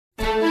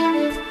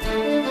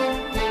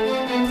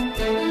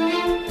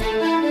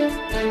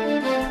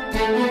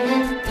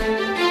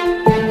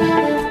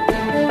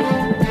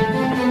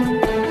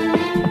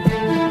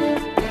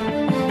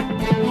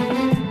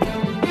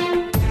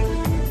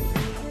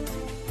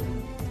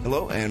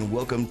Hello, and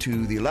welcome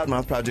to the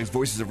Loudmouth Project's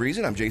Voices of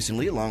Reason. I'm Jason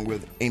Lee, along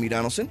with Amy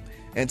Donaldson.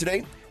 And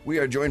today, we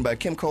are joined by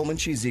Kim Coleman.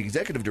 She's the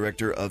executive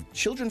director of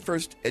Children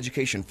First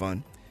Education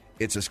Fund.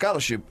 It's a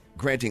scholarship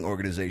granting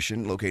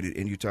organization located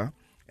in Utah.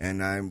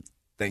 And I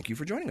thank you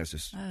for joining us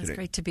today. It's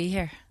great to be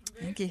here.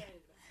 Thank you.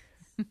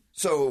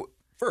 So,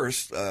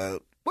 first,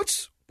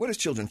 what is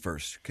Children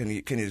First? Can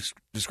you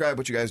describe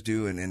what you guys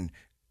do? And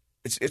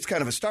it's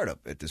kind of a startup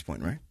at this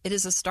point, right? It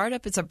is a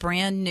startup. It's a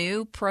brand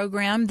new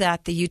program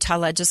that the Utah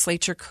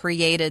legislature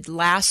created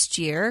last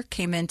year,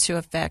 came into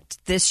effect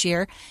this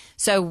year.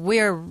 So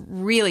we're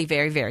really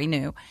very, very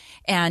new.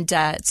 And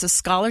it's a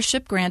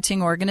scholarship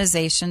granting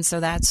organization,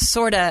 so that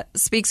sort of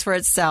speaks for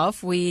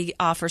itself. We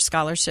offer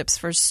scholarships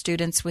for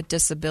students with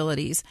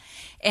disabilities.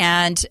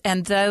 And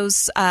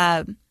those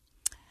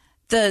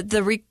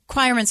the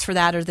requirements for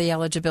that, or the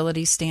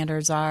eligibility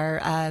standards,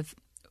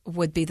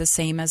 would be the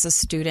same as a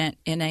student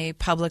in a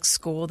public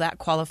school that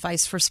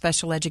qualifies for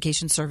special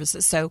education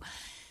services.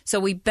 So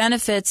we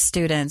benefit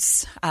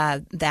students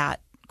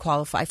that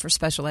qualify for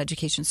special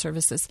education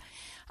services.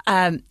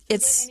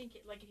 It's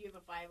like if you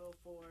have a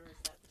 504, is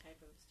that the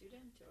type of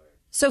student? Or?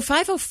 So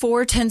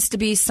 504 tends to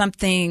be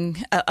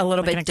something a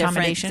little like bit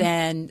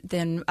different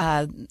than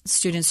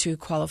students who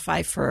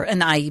qualify for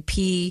an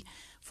IEP,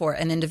 for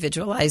an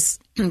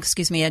individualized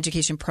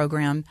education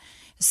program.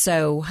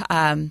 So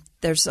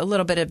there's a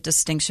little bit of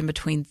distinction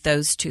between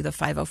those two, the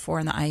 504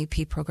 and the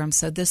IEP program.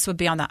 So this would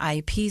be on the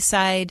IEP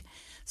side.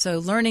 So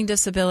learning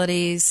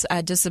disabilities,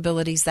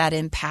 disabilities that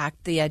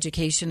impact the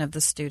education of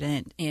the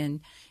student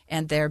and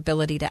their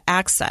ability to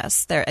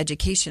access their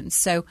education.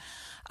 So,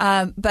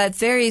 but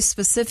very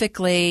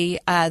specifically,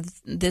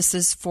 this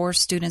is for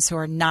students who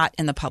are not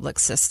in the public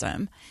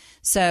system.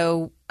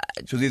 So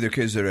these are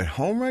kids that are at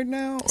home right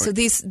now? Or? So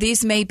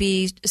these may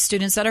be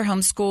students that are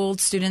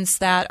homeschooled, students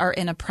that are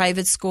in a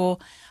private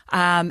school.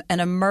 An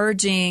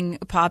emerging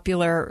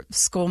popular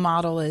school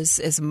model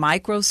is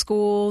micro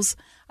schools,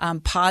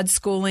 pod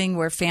schooling,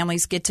 where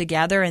families get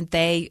together and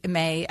they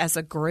may, as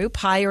a group,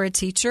 hire a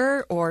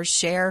teacher or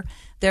share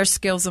their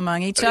skills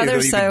among each other.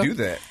 You can do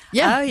that.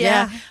 Yeah, oh,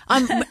 yeah.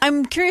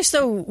 I'm curious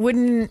though.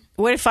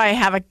 What if I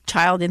have a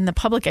child in the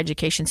public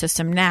education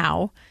system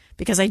now?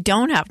 Because I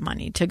don't have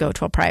money to go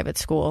to a private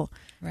school,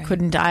 right.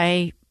 Couldn't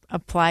I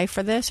apply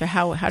for this, or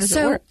how does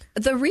it work?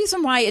 The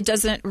reason why it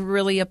doesn't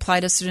really apply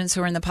to students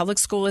who are in the public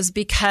school is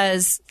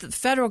because the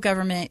federal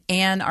government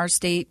and our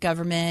state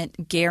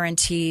government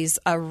guarantees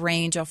a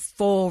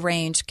full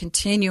range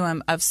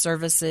continuum of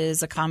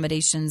services,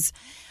 accommodations,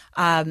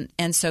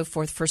 and so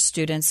forth for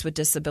students with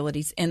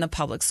disabilities in the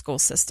public school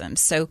system.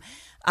 So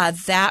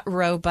that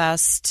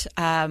robust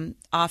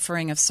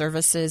offering of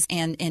services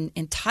and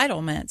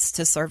entitlements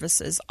to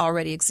services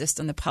already exist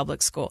in the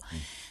public school.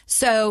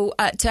 So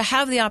to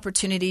have the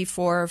opportunity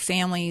for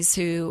families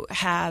who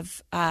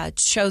have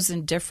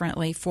chosen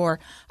differently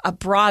for a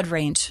broad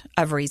range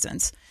of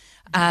reasons,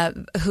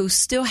 who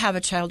still have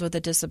a child with a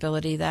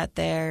disability that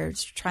they're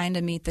trying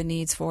to meet the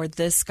needs for,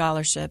 this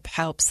scholarship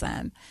helps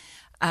them.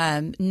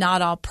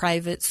 Not all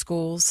private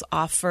schools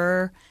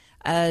offer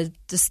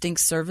distinct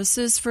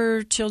services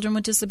for children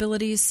with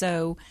disabilities.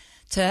 So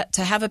to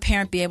have a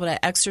parent be able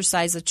to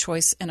exercise a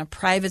choice in a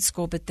private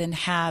school, but then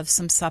have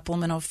some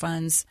supplemental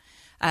funds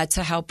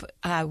to help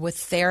with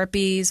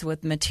therapies,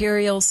 with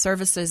materials,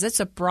 services, it's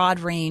a broad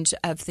range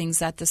of things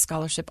that the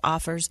scholarship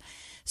offers.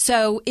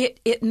 So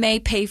it may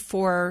pay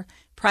for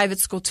private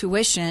school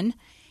tuition,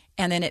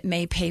 and then it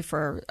may pay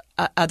for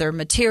other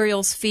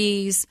materials,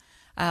 fees,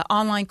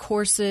 online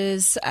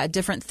courses,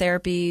 different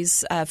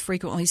therapies.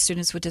 Frequently,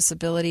 students with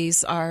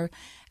disabilities are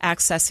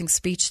accessing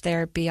speech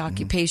therapy,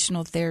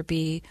 occupational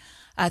therapy,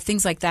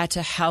 things like that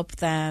to help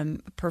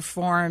them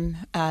perform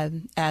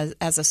as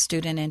a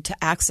student and to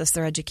access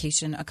their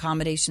education,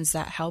 accommodations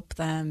that help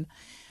them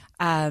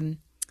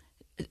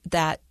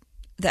that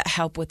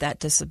help with that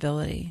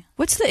disability.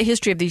 What's the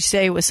history of these? You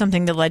say it was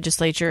something the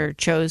legislature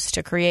chose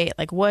to create.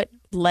 Like, what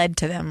led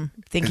to them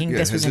thinking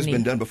this was a need? Has this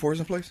been done before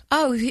someplace?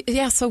 Oh,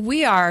 yeah. So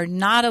we are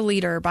not a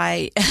leader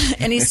by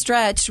any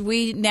stretch.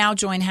 We now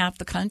join half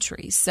the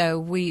country. So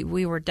we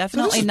were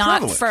definitely not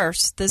prevalent.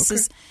 first.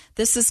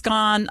 This has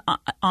gone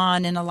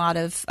on in a lot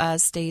of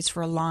states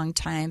for a long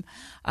time.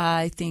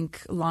 I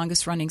think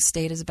longest running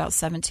state is about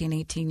 17,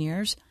 18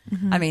 years.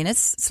 Mm-hmm. I mean,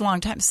 it's a long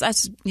time. So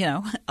that's,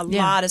 a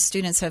lot of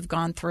students have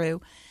gone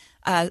through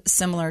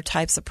similar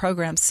types of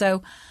programs.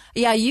 So,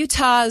 yeah,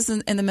 Utah is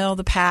in the middle of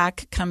the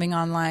pack coming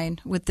online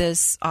with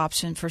this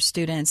option for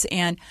students.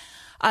 And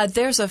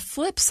there's a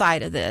flip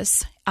side of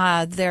this.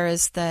 There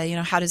is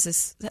how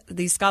does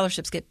these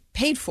scholarships get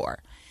paid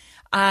for?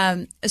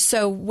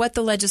 So what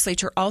the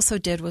legislature also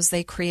did was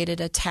they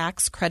created a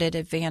tax credit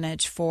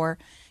advantage for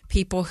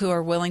people who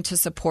are willing to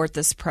support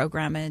this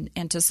program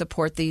and to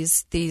support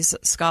these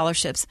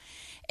scholarships.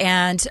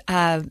 And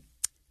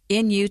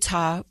in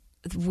Utah,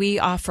 we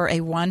offer a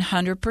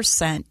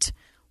 100%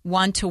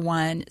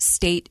 one-to-one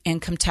state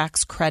income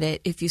tax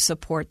credit if you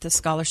support the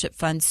scholarship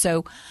fund.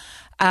 So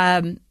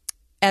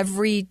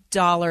every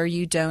dollar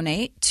you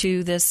donate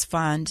to this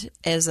fund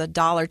is a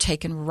dollar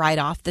taken right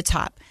off the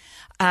top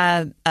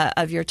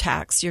of your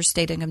tax, your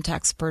state income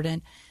tax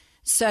burden.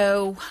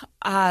 So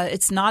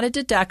it's not a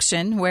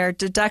deduction where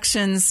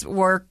deductions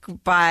work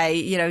by,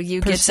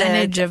 you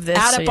percentage get to of this,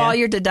 add up all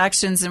your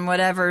deductions and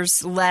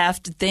whatever's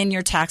left, then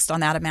you're taxed on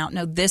that amount.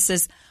 No, this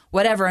is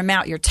whatever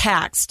amount you're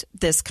taxed,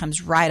 this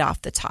comes right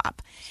off the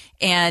top.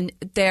 And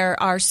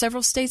there are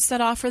several states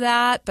that offer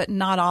that, but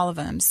not all of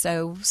them.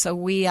 So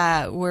we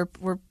have a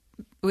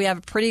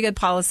pretty good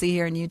policy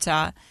here in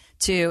Utah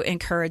to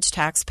encourage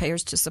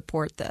taxpayers to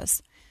support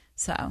this.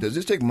 So does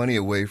this take money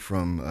away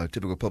from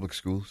typical public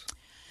schools?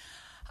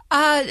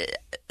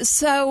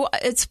 So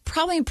it's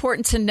probably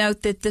important to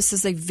note that this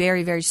is a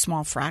very, very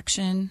small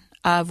fraction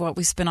of what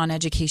we spend on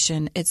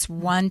education. It's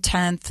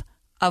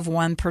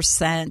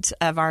 0.1%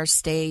 of our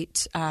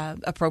state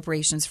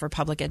appropriations for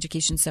public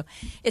education. So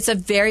it's a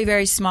very,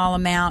 very small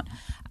amount.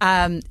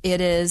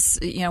 It is,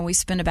 we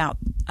spend about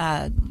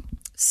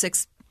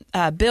 $6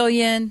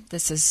 billion.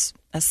 This is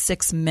a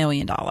 $6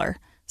 million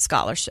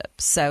scholarship.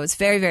 So it's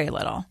very, very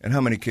little. And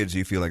how many kids do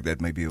you feel like that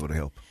may be able to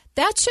help?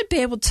 That should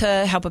be able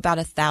to help about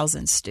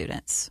 1,000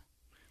 students.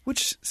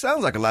 Which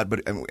sounds like a lot,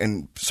 but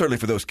and certainly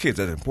for those kids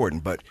that's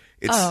important. But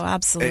it's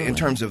absolutely. In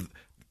terms of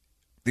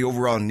the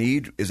overall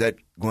need, is that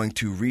going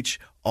to reach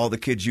all the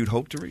kids you'd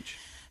hope to reach?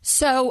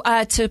 So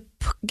to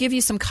give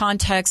you some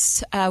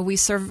context, we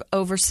serve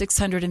over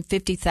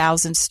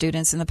 650,000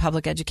 students in the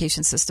public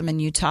education system in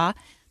Utah.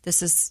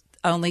 This is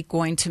only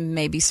going to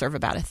maybe serve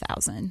about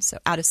 1,000. So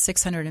out of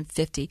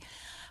 650.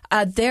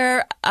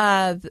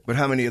 But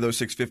how many of those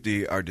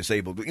 650 are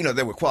disabled?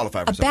 That would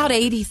qualify for about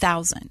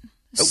 80,000.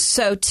 Oh.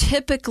 So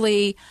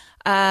typically,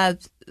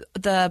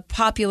 the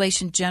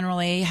population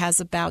generally has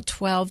about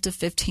 12 to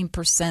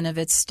 15% of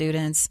its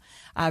students,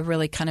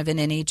 really kind of in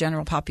any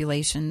general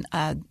population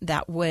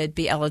that would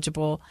be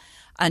eligible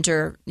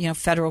under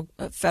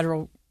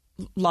federal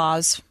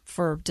laws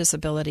for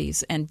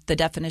disabilities and the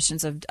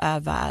definitions of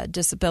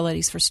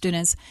disabilities for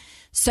students.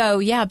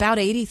 So, about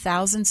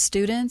 80,000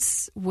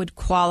 students would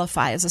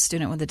qualify as a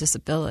student with a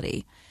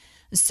disability.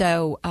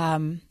 So,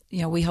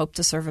 we hope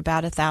to serve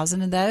about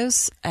 1,000 of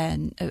those.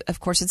 And,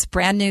 of course, it's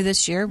brand new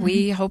this year. Mm-hmm.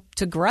 We hope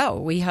to grow.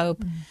 We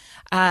hope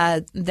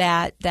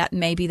that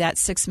maybe that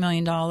 $6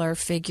 million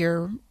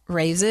figure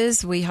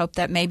raises. We hope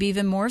that maybe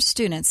even more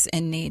students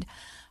in need.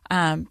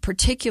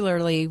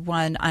 Particularly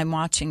one I'm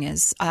watching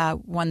is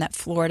one that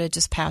Florida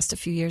just passed a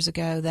few years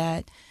ago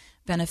that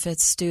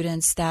benefits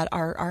students that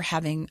are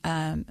having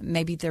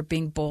maybe they're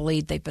being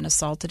bullied, they've been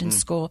assaulted in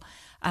school,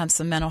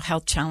 some mental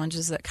health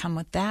challenges that come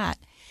with that.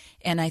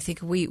 And I think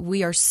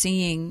we are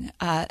seeing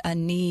a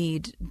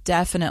need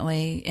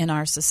definitely in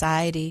our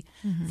society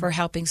for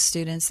helping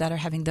students that are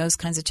having those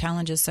kinds of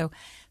challenges. So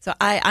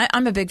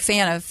I'm a big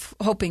fan of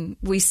hoping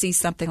we see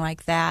something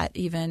like that,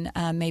 even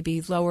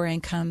maybe lower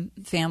income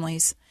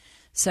families.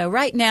 So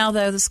right now,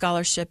 though, the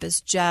scholarship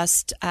is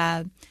just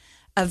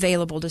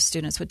available to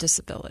students with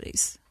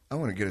disabilities. I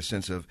want to get a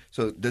sense of,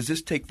 so does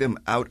this take them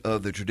out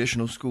of the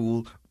traditional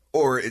school?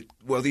 Or,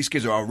 these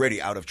kids are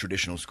already out of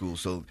traditional school,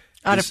 so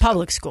out of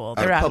public school.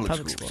 They're out of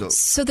public school.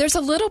 So there's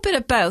a little bit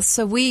of both.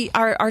 So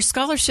our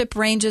scholarship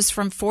ranges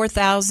from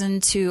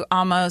 $4,000 to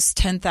almost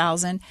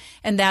 $10,000,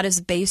 and that is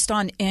based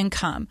on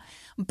income.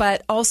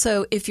 But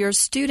also, if you're a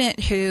student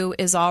who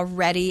is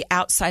already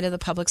outside of the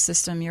public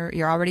system,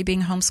 you're already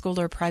being homeschooled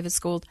or private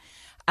schooled,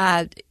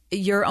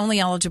 you're only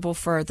eligible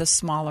for the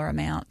smaller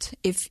amount.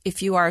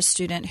 If you are a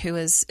student who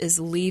is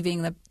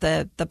leaving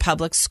the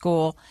public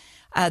school,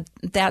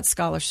 that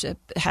scholarship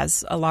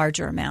has a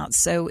larger amount.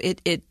 So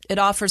it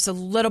offers a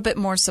little bit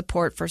more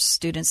support for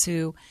students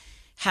who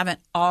haven't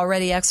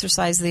already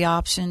exercised the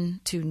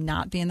option to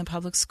not be in the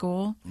public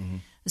school. Mm-hmm.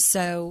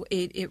 So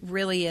it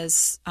really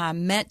is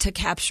meant to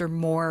capture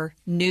more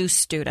new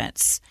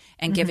students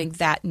and giving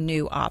that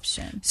new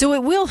option. So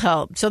it will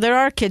help. So there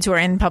are kids who are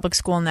in public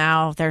school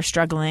now. They're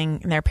struggling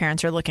and their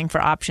parents are looking for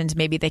options.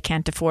 Maybe they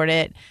can't afford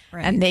it.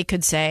 Right. And they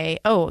could say,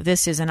 oh,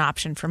 this is an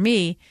option for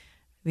me.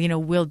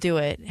 We'll do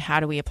it.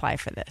 How do we apply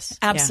for this?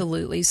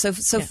 Absolutely. Yeah.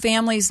 So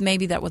families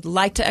maybe that would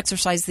like to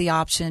exercise the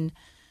option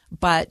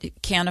but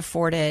can't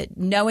afford it,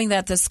 knowing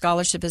that the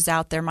scholarship is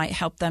out there might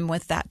help them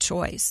with that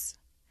choice.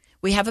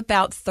 We have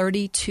about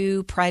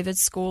 32 private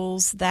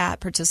schools that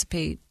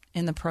participate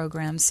in the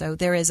program. So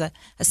there is a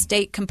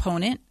state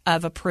component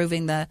of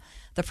approving the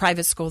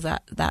private school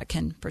that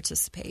can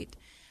participate.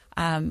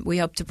 We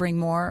hope to bring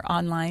more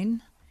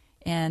online,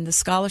 and the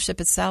scholarship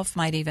itself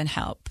might even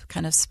help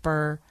kind of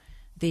spur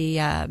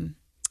the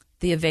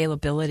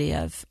availability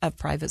of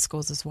private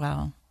schools as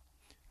well.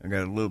 I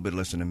got a little bit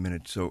less than a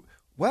minute. So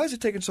why is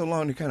it taking so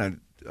long to kind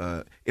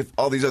of, if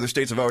all these other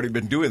states have already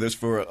been doing this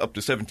for up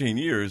to 17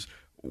 years,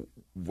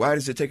 why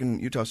is it taking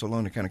Utah so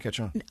long to kind of catch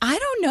on? I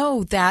don't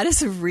know. That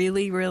is a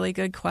really, really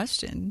good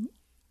question.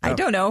 I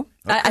don't know.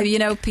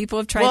 Okay. People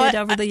have tried it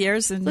over the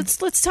years. And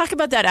let's talk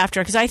about that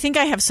after, because I think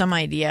I have some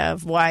idea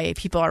of why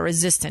people are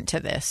resistant to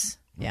this.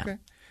 Yeah. Okay.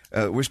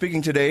 We're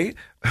speaking today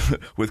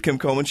with Kim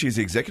Coleman. She's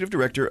the Executive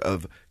Director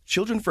of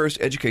Children First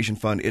Education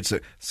Fund. It's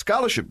a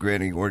scholarship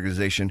granting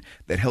organization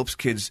that helps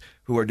kids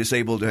who are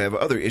disabled to have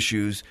other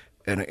issues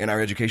in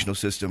our educational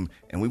system,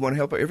 and we want to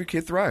help every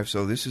kid thrive.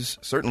 So this is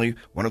certainly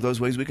one of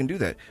those ways we can do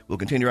that. We'll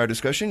continue our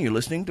discussion. You're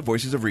listening to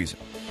Voices of Reason.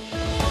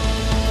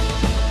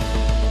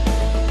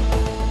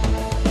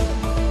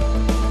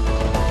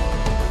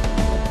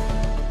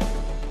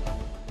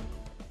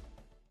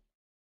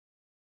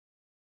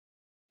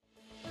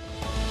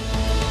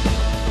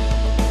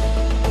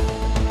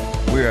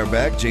 We are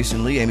back.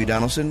 Jason Lee, Amy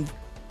Donaldson,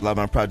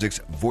 Loudmouth Project's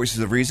Voices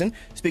of Reason,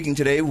 speaking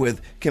today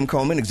with Kim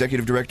Coleman,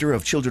 Executive Director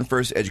of Children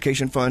First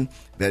Education Fund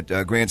that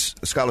grants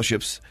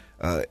scholarships,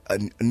 a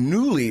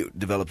newly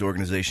developed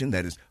organization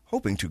that is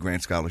hoping to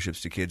grant scholarships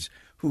to kids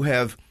who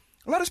have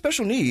a lot of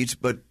special needs,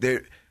 but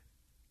the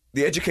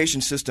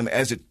education system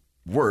as it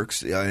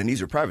works, and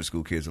these are private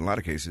school kids in a lot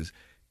of cases,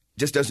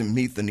 just doesn't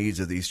meet the needs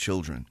of these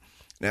children.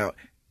 Now,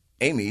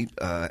 Amy,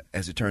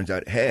 as it turns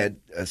out, had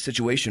a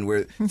situation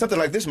where something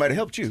like this might have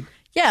helped you.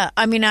 Yeah,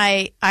 I mean,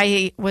 I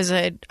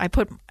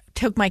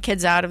took my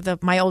kids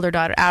my older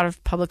daughter out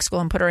of public school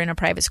and put her in a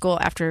private school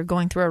after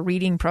going through a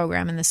reading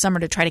program in the summer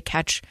to try to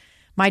catch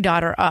my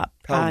daughter up.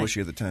 How old was she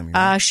at the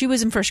time? She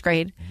was in first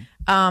grade,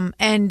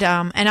 and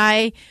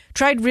I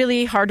tried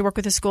really hard to work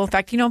with the school. In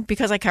fact,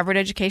 because I covered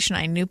education,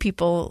 I knew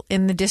people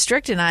in the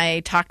district, and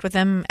I talked with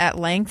them at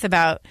length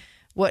about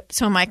what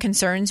some of my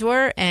concerns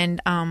were,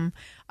 and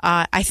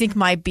I think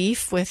my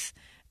beef with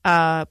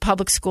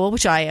public school,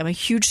 which I am a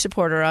huge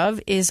supporter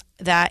of, is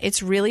that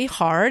it's really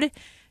hard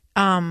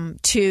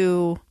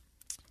to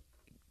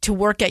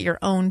work at your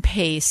own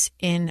pace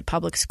in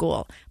public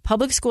school.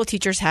 Public school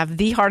teachers have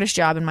the hardest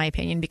job, in my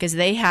opinion, because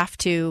they have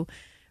to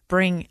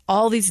bring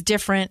all these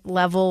different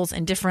levels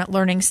and different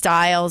learning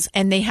styles,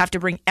 and they have to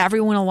bring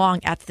everyone along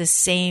at the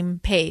same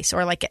pace.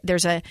 Or like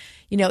there's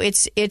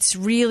it's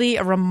really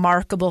a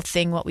remarkable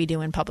thing what we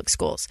do in public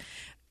schools,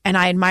 and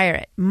I admire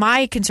it.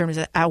 My concern is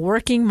that a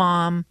working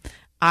mom,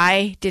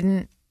 I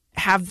didn't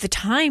have the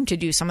time to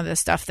do some of the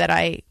stuff that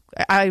I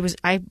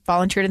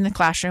volunteered in the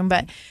classroom.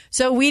 But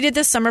so we did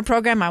this summer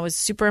program. I was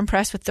super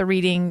impressed with the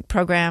reading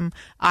program.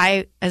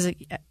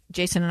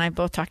 Jason and I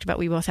both talked about,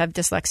 we both have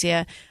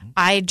dyslexia.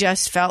 I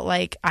just felt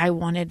like I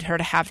wanted her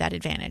to have that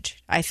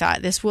advantage. I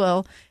thought this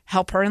will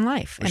help her in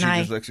life. Was she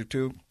dyslexic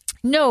too?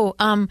 No,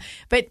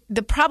 but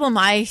the problem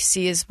I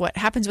see is what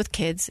happens with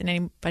kids, and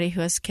anybody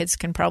who has kids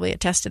can probably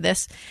attest to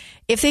this.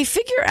 If they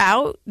figure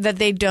out that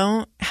they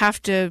don't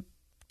have to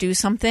do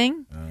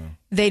something,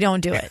 they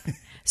don't do it.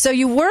 So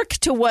you work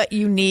to what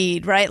you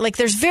need, right? Like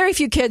there's very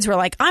few kids who are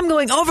like, I'm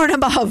going over and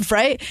above,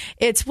 right?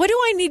 It's what do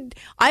I need?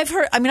 I've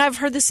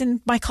heard this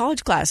in my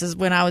college classes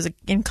when I was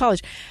in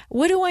college.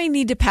 What do I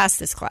need to pass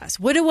this class?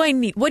 What do I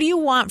need? What do you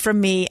want from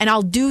me? And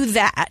I'll do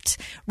that,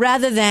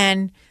 rather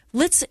than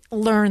let's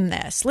learn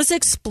this. Let's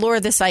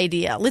explore this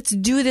idea. Let's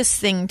do this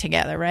thing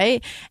together,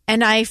 right?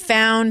 And I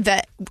found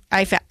that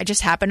I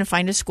just happened to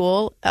find a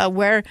school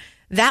where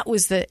that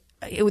was the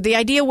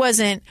idea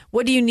wasn't,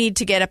 what do you need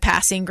to get a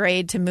passing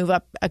grade to move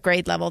up a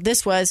grade level?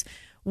 This was,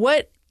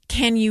 what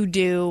can you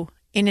do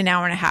in an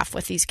hour and a half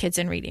with these kids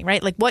in reading,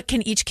 right? Like, what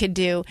can each kid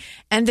do?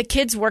 And the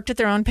kids worked at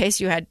their own pace.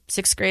 You had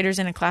sixth graders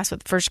in a class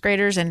with first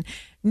graders, and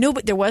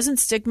but there wasn't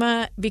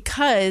stigma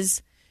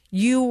because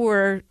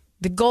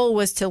the goal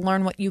was to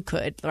learn what you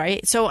could,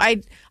 right? So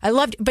I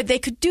loved, but they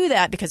could do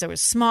that because it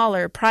was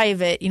smaller,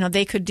 private,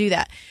 they could do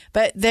that.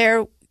 But there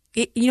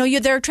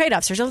are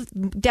trade-offs. There's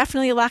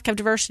definitely a lack of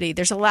diversity.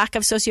 There's a lack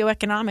of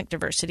socioeconomic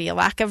diversity, a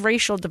lack of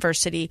racial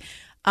diversity.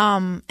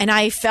 And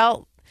I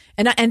felt,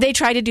 and they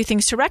try to do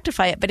things to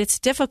rectify it, but it's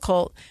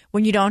difficult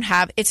when you don't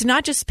have, it's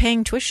not just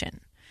paying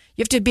tuition.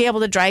 You have to be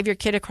able to drive your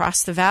kid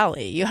across the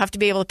valley. You have to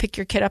be able to pick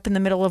your kid up in the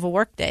middle of a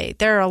workday.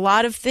 There are a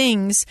lot of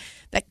things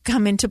that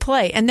come into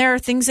play. And there are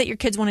things that your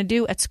kids want to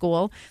do at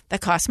school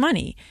that cost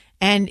money.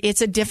 And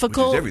it's a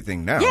difficult, which is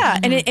everything now. Yeah,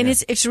 and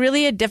it's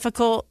really a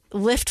difficult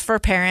lift for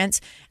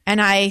parents.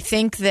 And I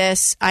think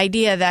this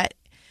idea that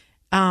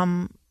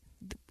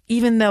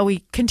even though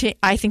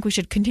I think we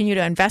should continue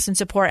to invest and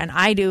support, and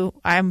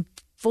I'm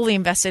fully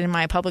invested in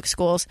my public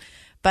schools,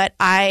 but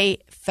I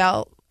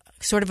felt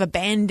sort of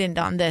abandoned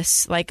on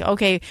this. Like,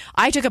 okay,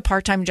 I took a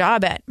part-time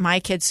job at my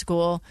kids'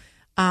 school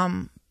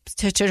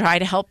to try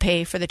to help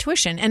pay for the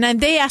tuition, and then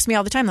they ask me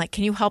all the time, like,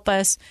 can you help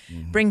us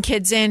bring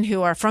kids in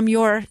who are from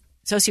your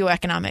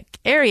socioeconomic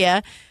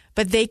area?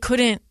 But they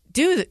couldn't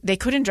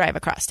drive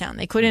across town.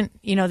 They couldn't,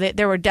 they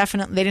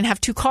didn't have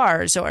two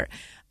cars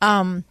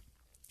and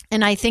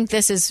I think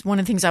this is one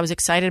of the things I was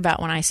excited about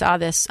when I saw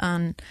this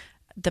on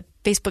the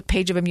Facebook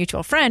page of a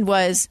mutual friend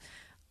was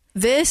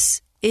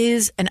this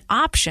is an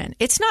option.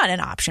 It's not an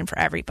option for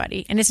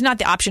everybody, and it's not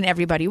the option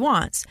everybody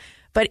wants,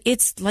 but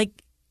it's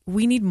like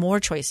we need more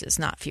choices,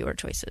 not fewer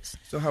choices.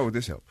 So how would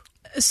this help?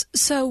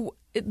 So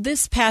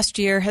this past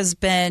year has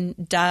been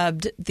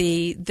dubbed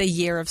the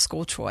year of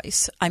school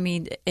choice. I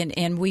mean,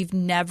 and we've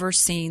never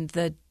seen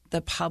the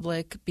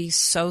public be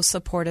so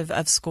supportive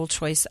of school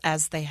choice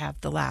as they have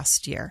the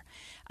last year.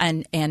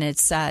 and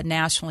it's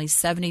nationally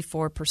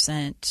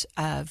 74%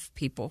 of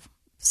people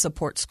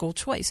support school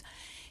choice.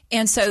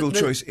 And so school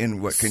choice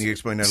in what? Can you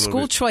explain that a little bit?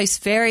 School choice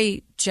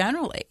very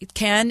generally.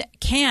 Can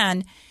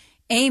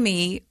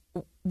Amy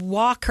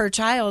walk her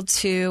child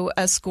to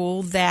a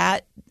school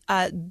that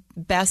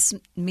best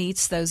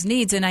meets those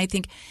needs? And I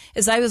think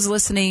as I was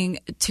listening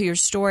to your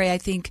story, I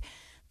think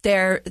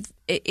there's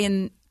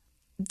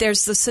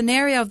the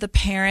scenario of the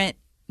parent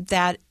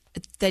that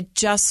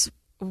just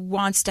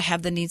wants to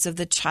have the needs of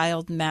the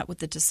child met with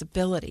the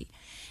disability.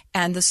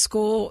 And the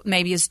school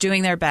maybe is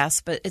doing their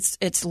best, but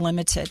it's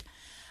limited.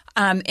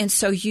 And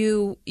so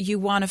you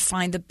want to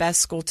find the best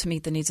school to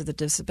meet the needs of the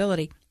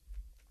disability.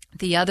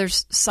 The other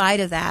side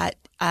of that,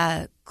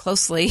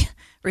 closely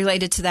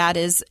related to that,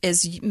 is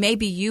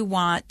maybe you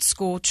want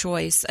school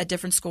choice, a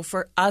different school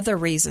for other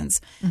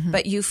reasons,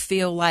 but you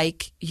feel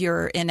like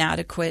you're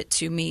inadequate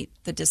to meet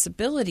the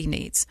disability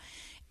needs.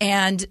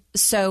 And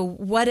so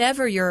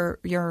whatever your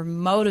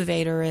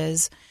motivator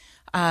is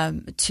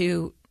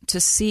to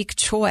seek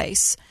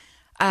choice,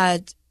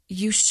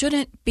 you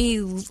shouldn't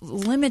be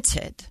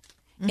limited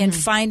in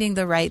finding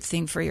the right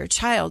thing for your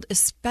child,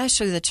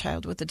 especially the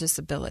child with a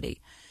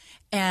disability.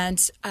 And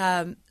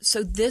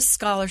so this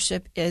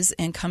scholarship is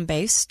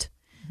income-based.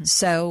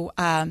 So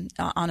on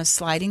a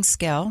sliding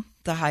scale,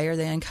 the higher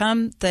the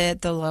income, the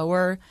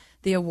lower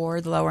the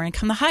award, the lower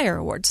income, the higher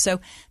award. So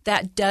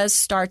that does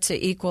start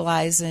to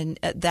equalize, and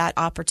that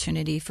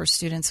opportunity for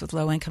students with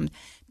low income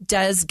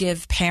does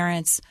give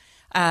parents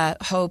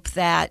hope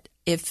that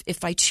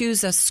if I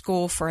choose a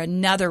school for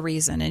another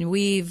reason, and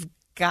we've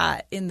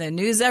got in the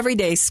news every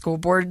day, school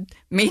board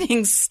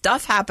meetings,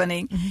 stuff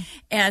happening.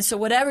 And so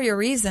whatever your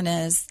reason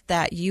is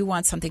that you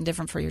want something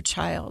different for your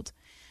child,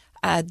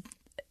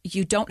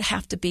 you don't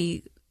have to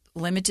be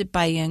limited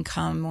by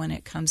income when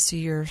it comes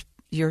to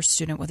your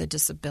student with a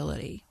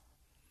disability.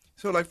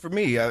 So like for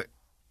me,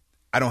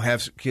 I don't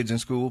have kids in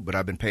school, but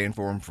I've been paying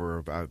for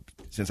them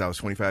since I was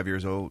 25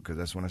 years old, because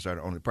that's when I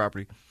started owning the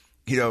property.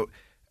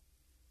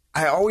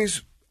 Public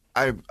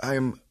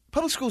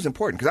school is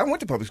important because I went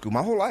to public school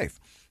my whole life.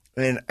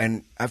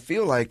 And I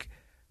feel like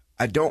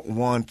I don't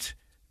want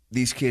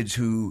these kids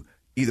who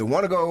either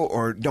want to go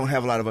or don't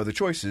have a lot of other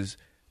choices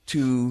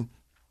to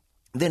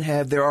then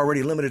have their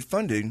already limited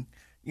funding,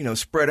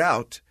 spread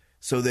out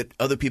so that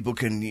other people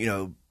can,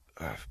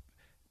 have.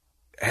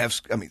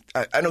 I mean,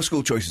 I know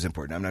school choice is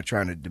important. I'm not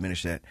trying to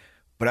diminish that,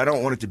 but I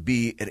don't want it to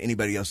be at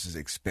anybody else's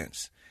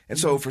expense. And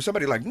so for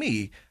somebody like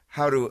me,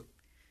 how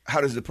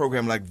does a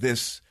program like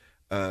this,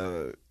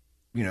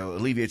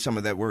 alleviate some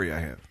of that worry I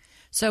have?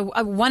 So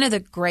one of the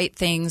great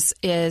things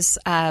is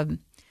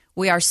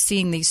we are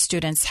seeing these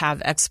students have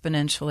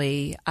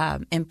exponentially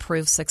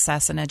improved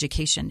success in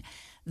education.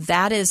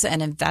 That is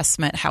an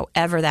investment,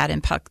 however that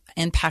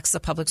impacts the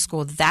public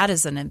school. That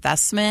is an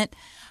investment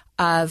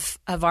of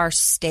our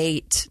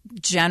state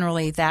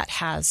generally that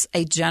has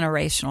a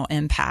generational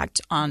impact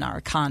on our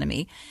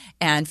economy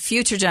and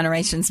future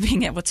generations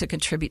being able to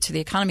contribute to the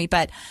economy.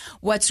 But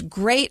what's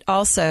great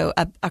also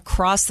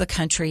across the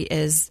country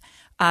is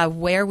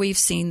where we've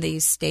seen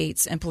these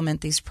states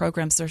implement these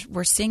programs,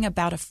 we're seeing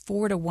about a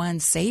 4-to-1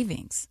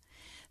 savings.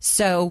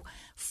 So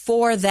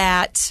for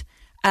that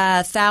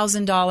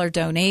 $1,000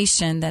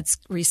 donation that's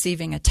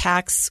receiving a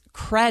tax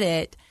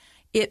credit,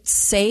 it's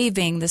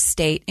saving the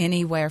state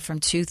anywhere from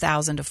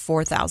 $2,000 to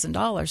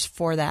 $4,000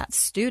 for that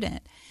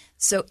student.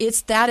 So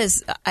that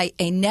is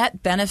a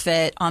net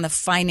benefit on the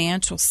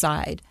financial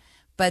side,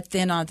 but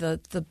then on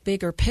the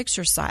bigger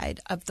picture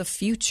side of the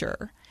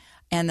future.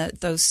 And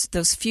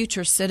those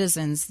future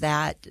citizens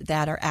that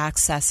are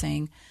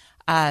accessing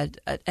an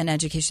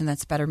education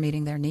that's better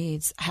meeting their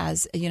needs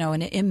has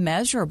an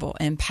immeasurable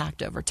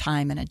impact over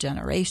time in a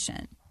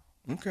generation.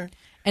 Okay.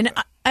 And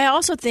I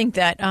also think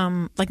that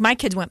like my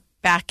kids went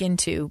back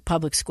into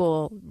public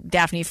school,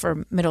 Daphne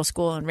for middle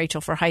school and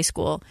Rachel for high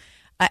school,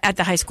 at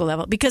the high school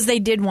level, because they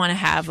did want to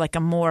have like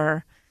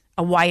a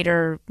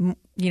wider,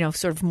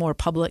 sort of more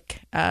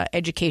public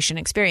education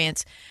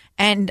experience.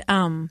 And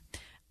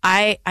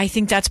I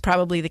think that's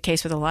probably the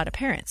case with a lot of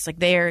parents. Like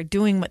they are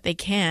doing what they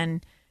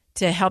can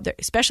to help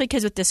especially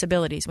kids with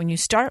disabilities. When you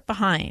start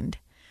behind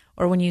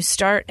or when you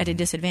start at a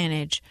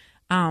disadvantage,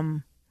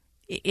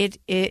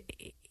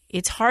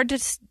 it's hard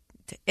to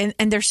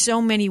and there's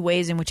so many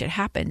ways in which it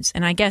happens.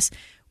 And I guess,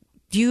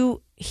 do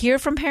you hear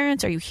from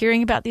parents? Are you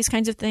hearing about these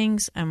kinds of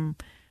things?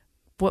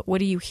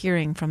 What are you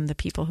hearing from the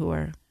people who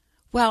are?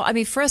 Well, I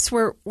mean, for us,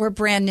 we're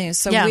brand new,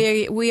 so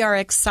we are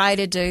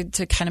excited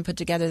to kind of put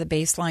together the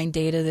baseline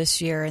data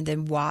this year and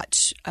then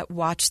watch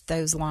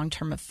those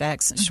long-term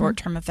effects and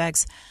short-term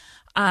effects.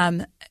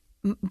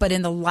 But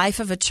in the life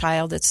of a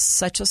child, it's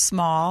such a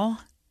small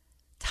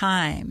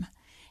time,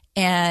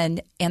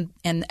 and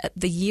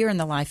the year in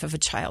the life of a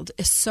child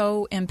is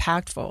so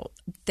impactful.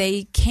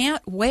 They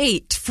can't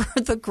wait for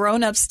the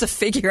grown-ups to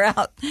figure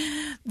out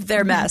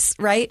their mess,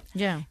 right?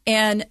 Yeah,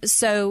 and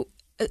so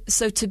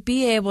to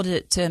be able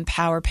to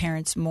empower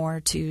parents more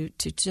to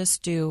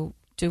just do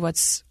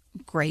what's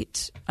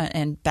great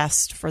and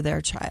best for their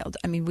child.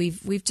 I mean,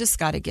 we've just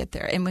got to get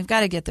there, and we've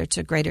got to get there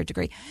to a greater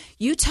degree.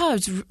 Utah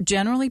is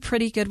generally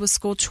pretty good with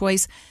school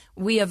choice.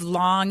 We have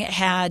long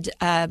had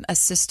a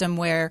system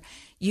where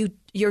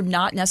you're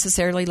not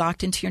necessarily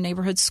locked into your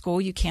neighborhood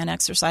school. You can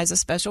exercise a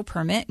special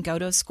permit and go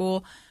to a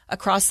school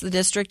across the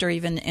district or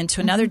even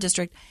into another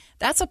district.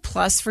 That's a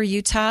plus for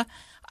Utah.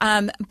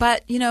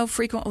 But,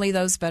 frequently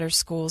those better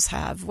schools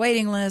have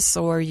waiting lists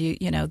or,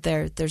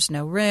 there's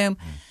no room.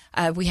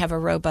 We have a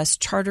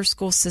robust charter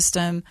school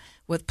system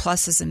with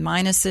pluses and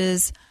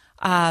minuses.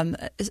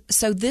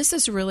 So this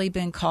has really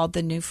been called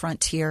the new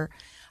frontier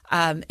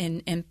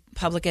in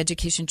public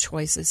education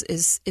choices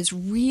is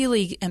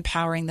really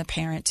empowering the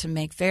parent to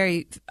make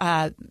very,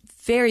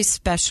 very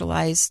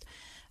specialized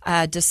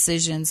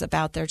decisions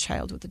about their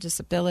child with a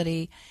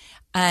disability.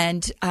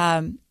 And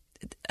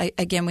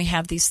again, we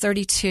have these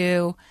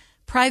 32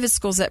 private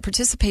schools that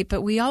participate,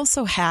 but we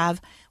also have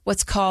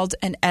what's called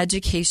an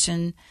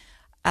education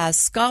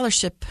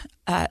scholarship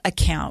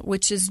account,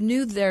 which is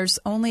new. There's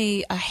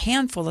only a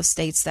handful of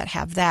states that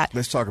have that.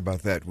 Let's talk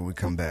about that when we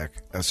come back.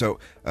 So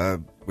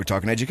we're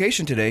talking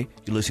education today.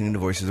 You're listening to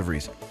Voices of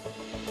Reason.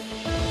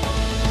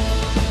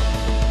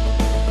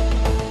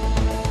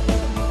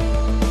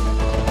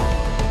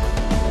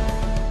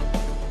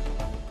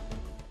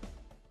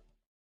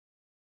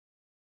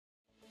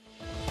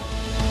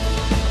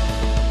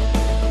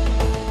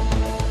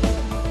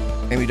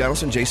 Amy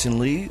Donaldson, Jason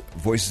Lee,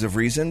 Voices of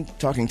Reason,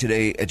 talking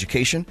today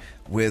education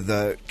with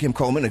Kim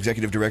Coleman,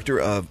 Executive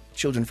Director of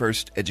Children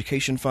First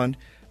Education Fund.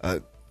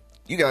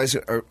 You guys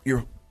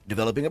you're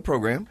developing a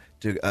program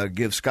to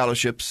give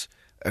scholarships,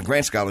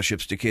 grant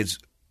scholarships to kids,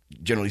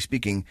 generally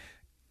speaking,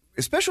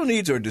 special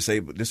needs or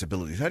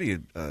disabilities. How do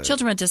you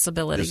children with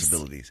disabilities?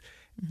 Disabilities.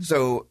 Mm-hmm.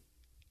 So,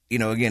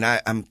 again,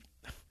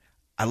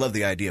 I love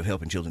the idea of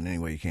helping children any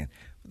way you can.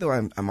 Though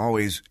I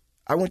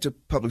went to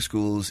public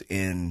schools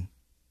in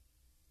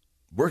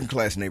working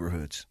class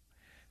neighborhoods.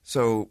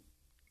 So,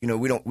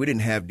 we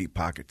didn't have deep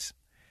pockets.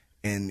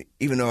 And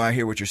even though I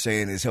hear what you're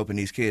saying is helping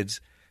these kids,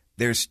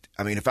 if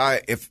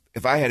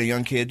I had a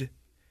young kid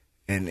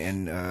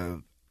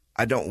and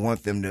I don't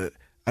want them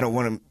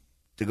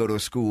to go to a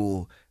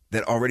school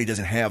that already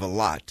doesn't have a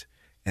lot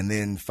and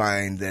then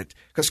find that,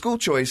 because school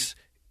choice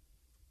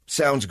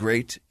sounds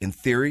great in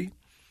theory,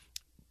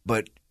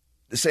 but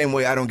the same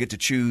way I don't get to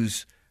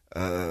choose,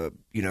 all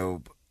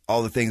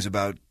the things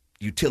about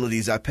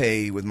utilities I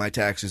pay with my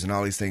taxes and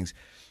all these things.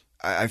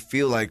 I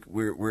feel like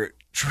we're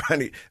trying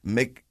to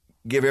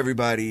give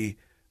everybody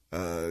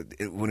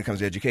when it comes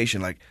to education,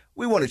 like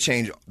we want to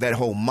change that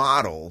whole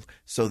model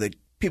so that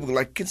people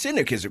can send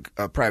their kids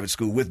to private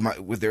school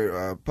with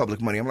their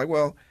public money. I'm like,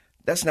 well,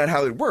 that's not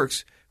how it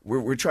works.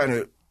 We're trying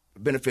to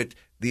benefit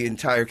the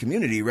entire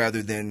community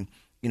rather than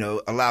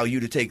allow you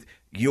to take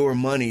your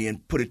money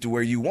and put it to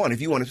where you want.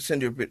 If you want to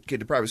send your kid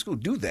to private school,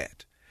 do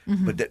that.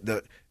 Mm-hmm.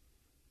 But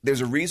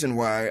there's a reason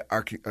why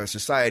our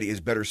society is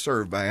better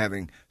served by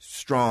having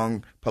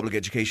strong public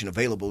education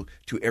available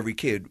to every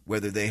kid,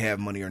 whether they have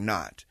money or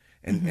not.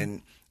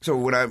 And so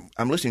when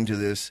I'm listening to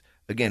this,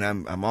 again,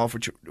 I'm all for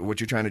what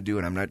you're trying to do,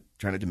 and I'm not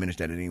trying to diminish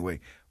that in any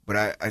way.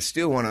 But I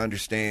still want to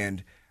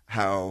understand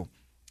how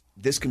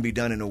this can be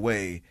done in a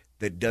way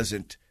that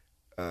doesn't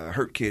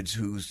hurt kids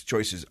whose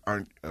choices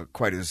aren't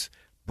quite as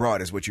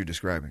broad as what you're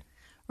describing.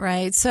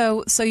 Right.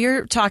 So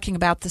you're talking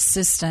about the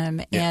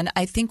system, and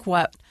I think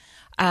what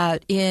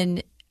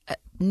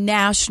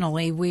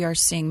nationally, we are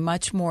seeing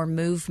much more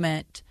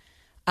movement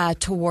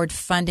toward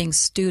funding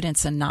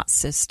students and not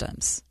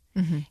systems.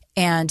 Mm-hmm.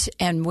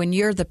 And when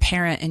you're the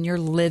parent and you're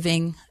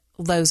living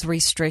those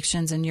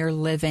restrictions and you're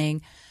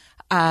living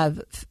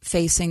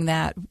facing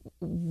that,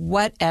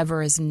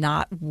 whatever is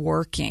not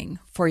working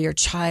for your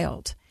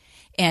child,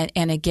 and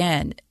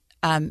again,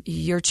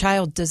 your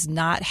child does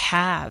not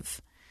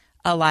have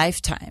a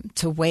lifetime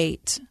to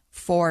wait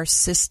for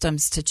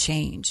systems to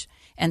change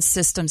and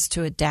systems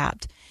to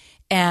adapt.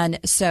 And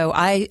so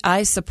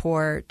I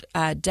support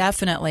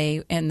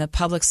definitely in the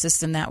public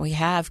system that we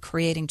have,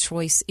 creating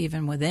choice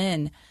even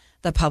within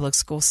the public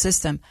school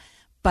system.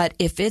 But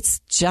if it's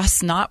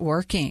just not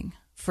working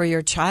for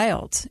your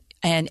child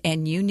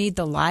and you need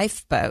the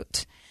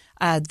lifeboat,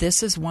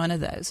 this is one of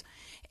those.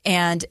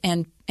 And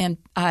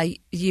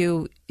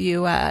you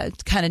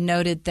kind of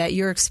noted that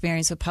your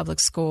experience with public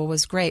school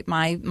was great.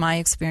 My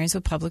experience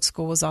with public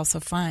school was also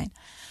fine.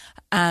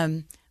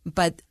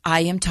 But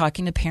I am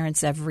talking to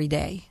parents every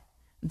day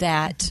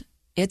that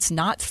it's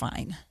not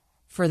fine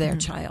for their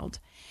child,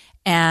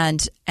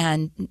 and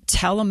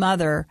tell a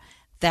mother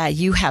that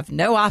you have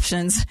no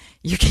options.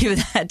 You keep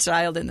that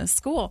child in the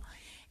school,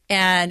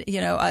 and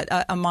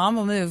a mom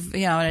will move,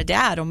 and a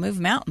dad will move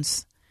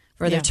mountains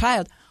for their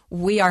child.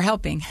 We are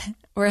helping.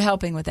 We're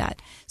helping with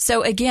that.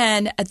 So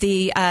again,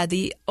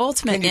 the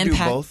ultimate Can you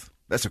impact. do both?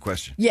 That's a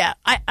question. Yeah,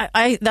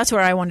 I that's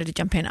where I wanted to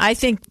jump in. I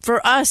think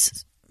for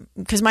us,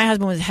 because my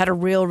husband had a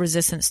real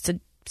resistance to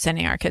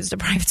sending our kids to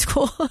private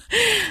school,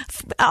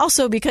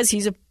 also because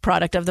he's a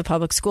product of the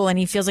public school and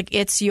he feels like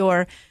it's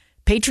your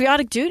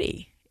patriotic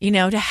duty.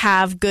 to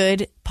have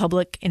good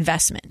public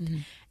investment. Mm-hmm.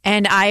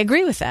 And I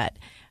agree with that.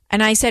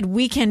 And I said,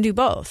 we can do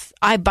both.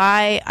 I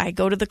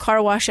go to the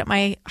car wash at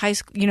my high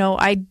school.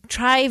 I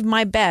try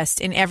my best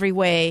in every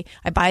way.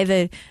 I buy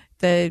the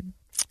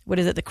what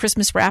is it? The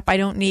Christmas wrap I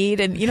don't need,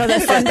 and the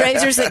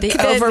fundraisers that the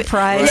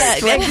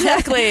overpriced. Yeah,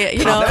 exactly.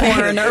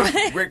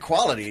 Great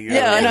quality.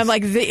 Yeah, and I'm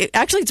like,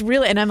 actually, it's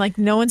really, and I'm like,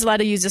 no one's allowed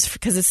to use this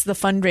because it's the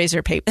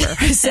fundraiser paper,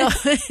 so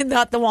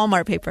not the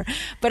Walmart paper.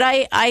 But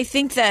I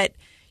think that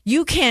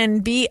you can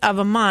be of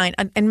a mind,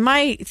 and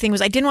my thing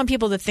was I didn't want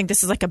people to think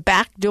this is like a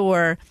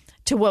backdoor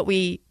to what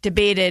we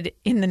debated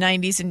in the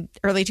 90s and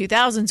early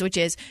 2000s, which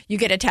is you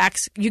get a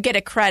tax, you get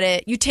a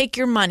credit, you take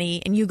your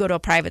money and you go to a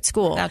private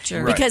school. That's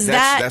true. Because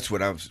that's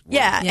what I was.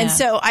 Yeah. And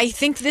so I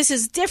think this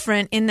is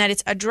different in that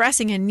it's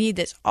addressing a need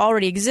that's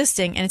already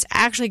existing, and it's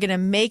actually going to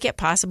make it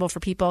possible for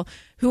people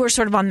who are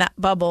sort of on that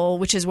bubble,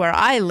 which is where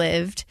I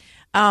lived.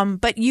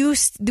 But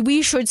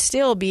we should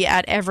still be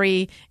at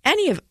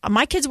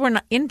my kids were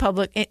not in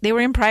public. They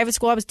were in private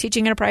school. I was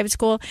teaching in a private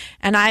school,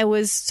 and I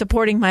was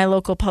supporting my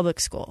local public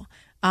school.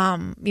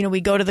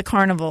 We go to the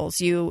carnivals.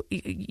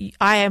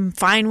 I am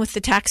fine with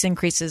the tax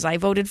increases. I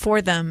voted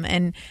for them.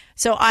 And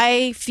so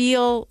I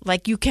feel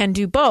like you can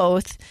do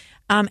both.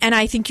 And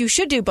I think you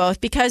should do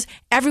both because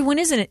everyone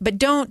isn't it. But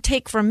don't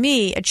take from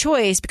me a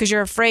choice because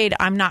you're afraid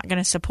I'm not going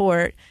to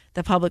support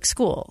the public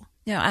school.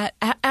 Yeah,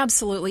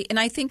 absolutely. And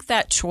I think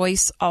that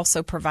choice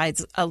also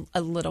provides a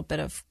little bit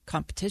of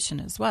competition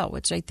as well,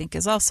 which I think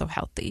is also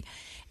healthy.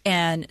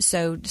 And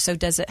so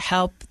does it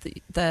help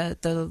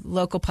the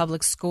local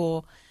public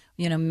school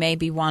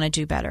maybe want to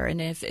do better?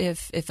 And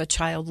if a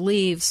child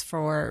leaves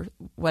for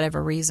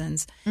whatever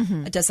reasons,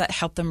 mm-hmm. does that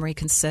help them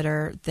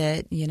reconsider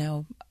that,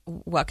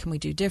 what can we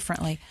do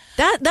differently?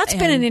 That's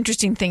been an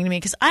interesting thing to me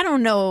because I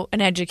don't know an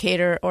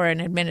educator or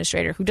an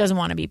administrator who doesn't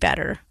want to be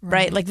better,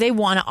 right? Like they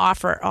want to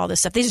offer all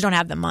this stuff. They just don't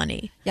have the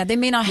money. Yeah, they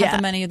may not have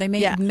the money, or they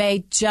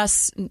may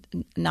just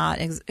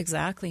not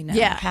exactly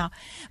know how.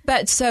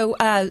 But so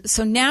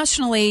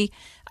nationally,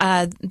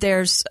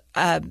 there's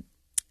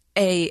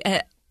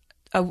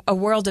a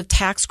world of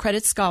tax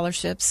credit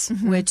scholarships,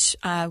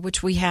 mm-hmm.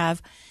 which we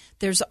have.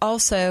 There's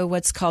also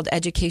what's called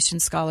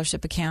education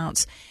scholarship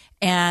accounts,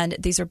 and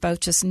these are both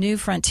just new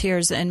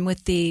frontiers. And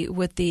with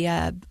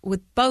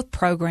both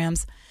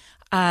programs,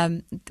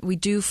 we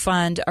do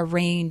fund a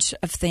range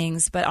of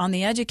things. But on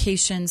the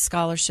education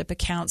scholarship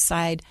account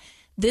side,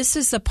 this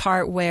is the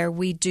part where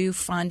we do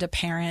fund a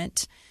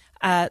parent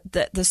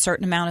the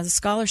certain amount of the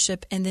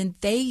scholarship, and then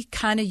they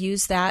kind of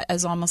use that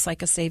as almost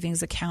like a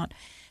savings account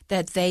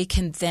that they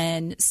can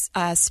then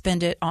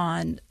spend it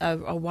on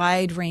a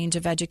wide range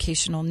of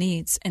educational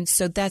needs. And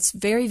so that's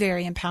very,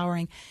 very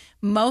empowering.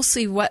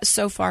 Mostly what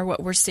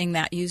we're seeing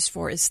that used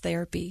for is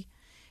therapy,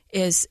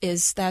 is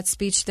that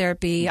speech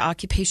therapy,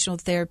 occupational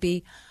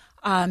therapy,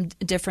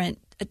 different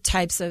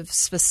types of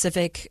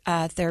specific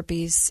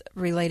therapies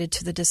related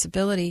to the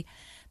disability.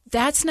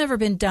 That's never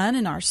been done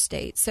in our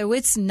state. So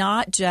it's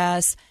not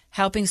just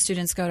helping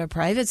students go to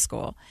private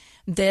school.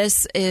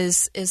 This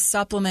is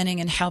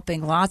supplementing and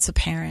helping lots of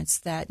parents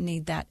that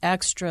need that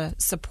extra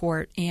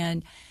support.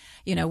 And,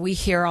 we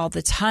hear all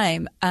the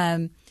time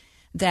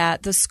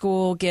that the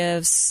school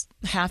gives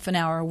half an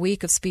hour a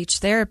week of speech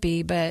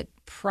therapy, but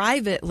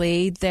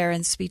privately they're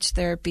in speech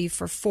therapy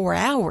for 4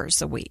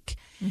 hours a week.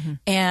 Mm-hmm.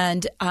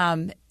 And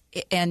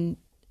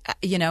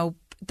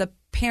the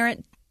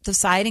parent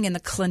deciding and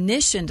the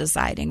clinician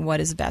deciding what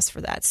is best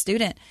for that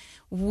student.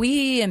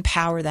 We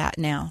empower that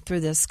now through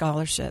this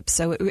scholarship.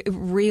 So it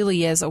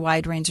really is a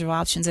wide range of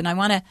options. And I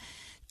want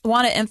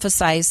to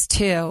emphasize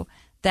too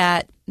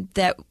that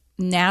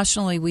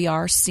nationally we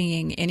are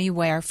seeing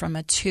anywhere from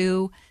a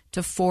 2 to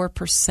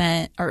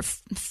 4% or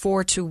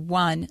 4 to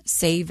 1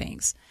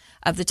 savings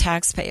of the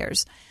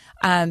taxpayers.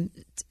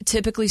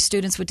 Typically,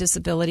 students with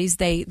disabilities,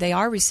 they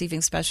are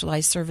receiving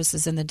specialized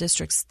services in the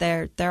districts.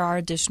 There are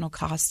additional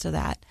costs to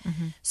that.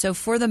 Mm-hmm. So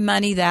for the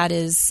money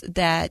this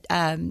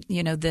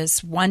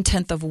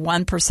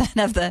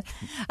 0.1%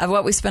 of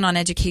what we spend on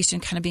education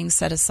kind of being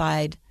set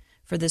aside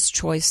for this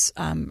choice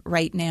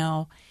right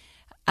now,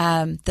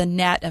 the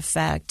net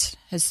effect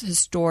has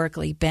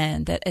historically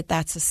been that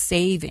that's a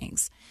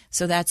savings.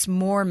 So that's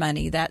more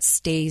money that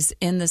stays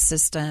in the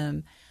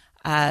system.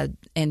 And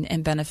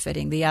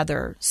benefiting the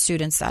other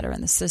students that are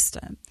in the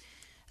system.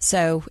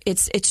 So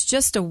it's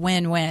just a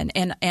win-win.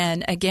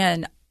 And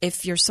again,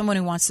 if you're someone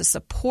who wants to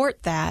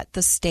support that,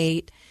 the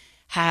state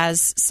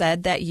has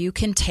said that you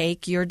can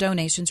take your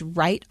donations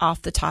right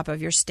off the top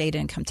of your state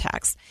income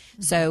tax.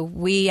 Mm-hmm. So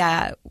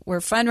we're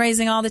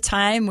fundraising all the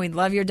time. We'd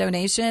love your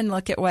donation.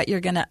 Look at what you're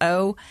going to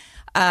owe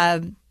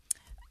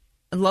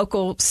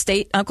local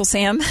state Uncle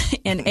Sam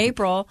in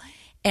April.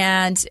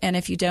 And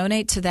if you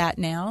donate to that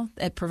now,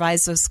 it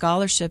provides those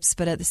scholarships.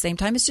 But at the same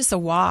time, it's just a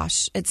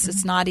wash.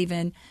 It's not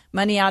even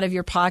money out of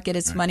your pocket.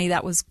 It's money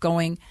that was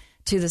going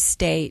to the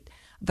state.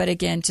 But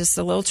again, just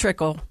a little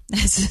trickle.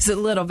 It's just a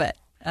little bit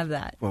of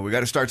that. Well, we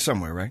got to start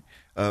somewhere, right?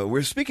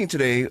 We're speaking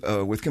today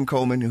with Kim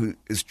Coleman, who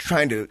is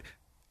trying to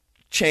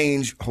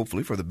change,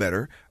 hopefully for the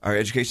better, our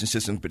education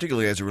system,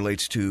 particularly as it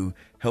relates to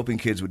helping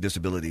kids with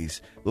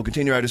disabilities. We'll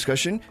continue our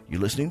discussion.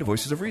 You're listening to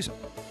Voices of Reason.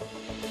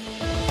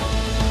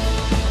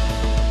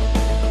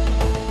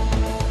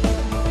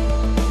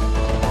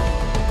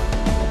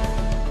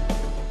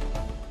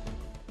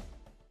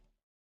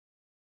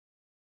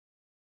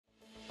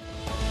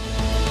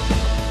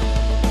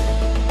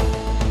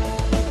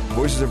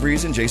 Voices of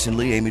Reason, Jason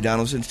Lee, Amy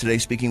Donaldson, today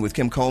speaking with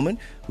Kim Coleman,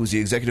 who's the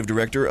Executive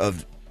Director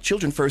of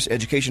Children First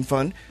Education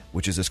Fund,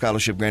 which is a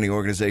scholarship granting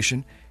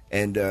organization.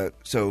 And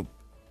so,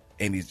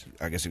 Amy,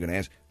 I guess you're going to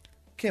ask,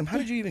 Kim, how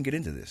did you even get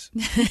into this?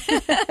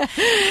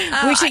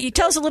 You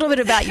tell us a little bit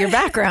about your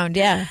background.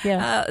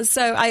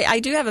 So I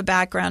do have a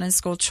background in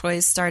school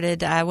choice.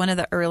 Started one of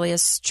the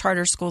earliest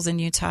charter schools in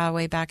Utah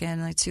way back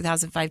in like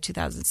 2005,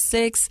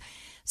 2006.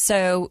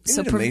 Isn't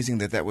it amazing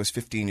that was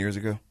 15 years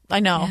ago? I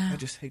know. Yeah. I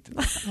just hate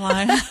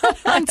that.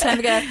 Long time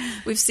ago.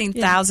 We've seen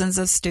thousands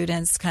of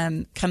students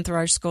come through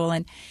our school,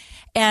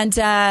 and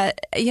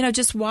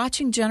just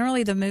watching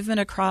generally the movement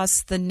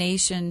across the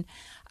nation.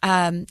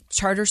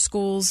 Charter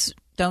schools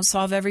don't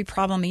solve every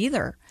problem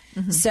either.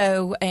 Mm-hmm.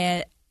 So,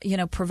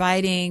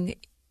 providing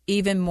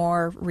even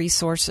more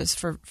resources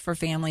for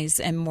families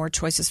and more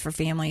choices for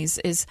families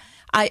is,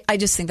 I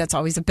just think that's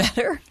always a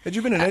better. Had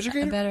you been an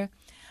educator?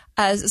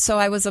 So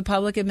I was a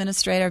public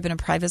administrator. I've been a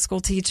private school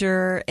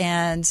teacher,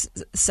 and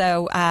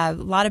so a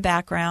lot of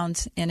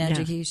background in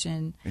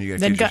education. And you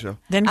got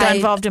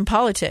involved in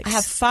politics. I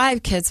have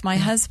 5 kids. My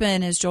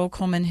husband is Joel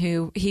Coleman,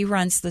 he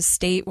runs the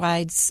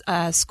statewide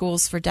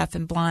schools for deaf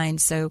and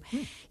blind. So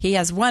he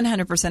has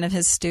 100% of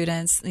his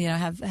students,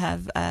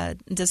 have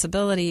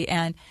disability,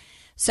 and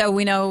so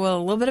we know a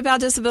little bit about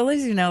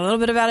disabilities. We know a little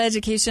bit about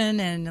education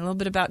and a little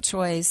bit about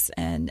choice,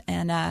 and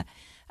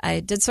I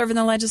did serve in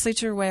the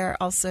legislature where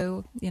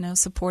also,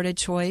 supported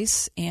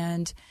choice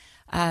and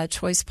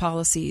choice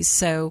policies.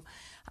 So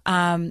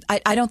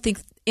I don't think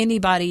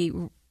anybody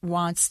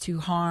wants to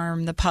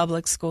harm the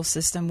public school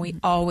system. We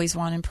always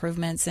want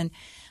improvements,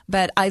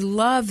 but I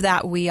love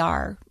that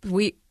we're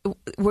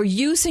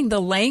using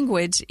the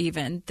language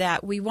even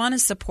that we want to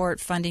support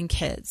funding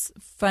kids,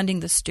 funding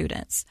the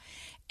students,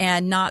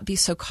 and not be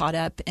so caught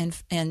up in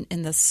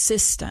the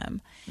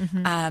system.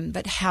 Mm-hmm.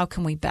 But how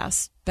can we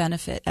best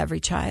benefit every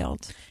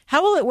child?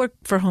 How will it work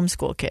for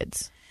homeschool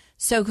kids?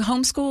 So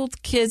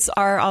homeschooled kids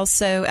are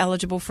also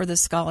eligible for the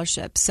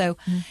scholarship. So,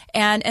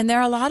 and there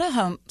are a lot of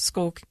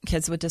homeschool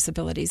kids with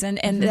disabilities,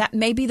 and that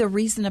may be the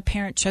reason a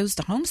parent chose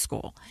to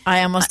homeschool.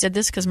 I almost did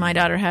this because my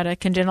daughter had a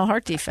congenital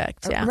heart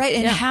defect. Yeah. Right.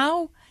 And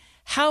how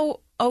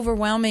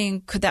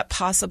overwhelming could that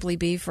possibly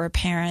be for a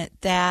parent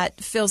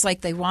that feels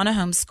like they want to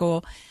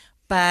homeschool,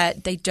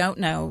 but they don't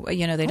know,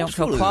 they don't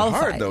feel qualified.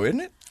 It's hard, though, isn't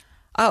it?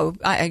 Oh,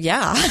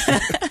 yeah.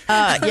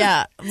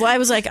 Yeah. Well, I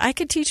was like, I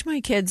could teach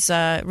my kids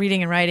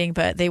reading and writing,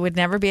 but they would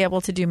never be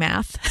able to do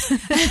math.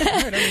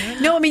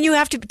 No, I mean, you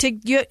have to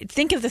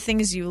think of the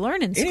things you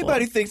learn in school.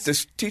 Anybody thinks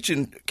this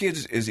teaching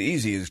kids is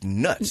easy is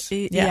nuts.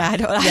 Yeah, I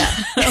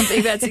don't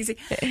think that's easy.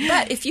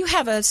 But if you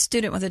have a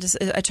student with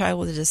a child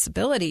with a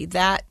disability,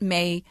 that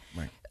may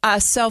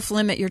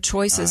self-limit your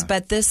choices,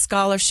 but this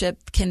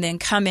scholarship can then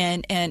come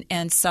in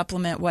and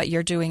supplement what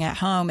you're doing at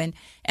home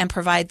and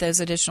provide those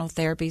additional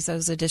therapies,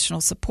 those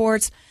additional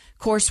supports,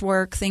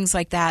 coursework, things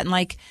like that. And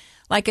like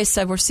I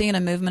said, we're seeing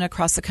a movement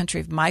across the country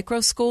of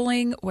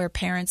micro-schooling where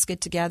parents get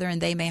together and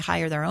they may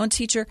hire their own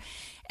teacher.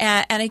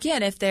 And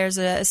again, if there's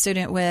a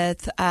student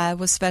with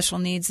special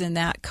needs in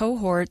that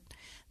cohort,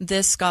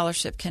 this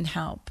scholarship can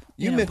help.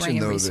 You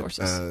mentioned, though,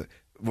 resources.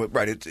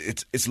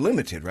 It's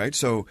limited, right?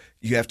 So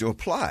you have to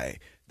apply.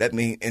 That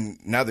means, and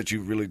now that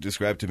you've really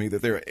described to me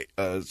that there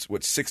are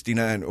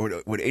 69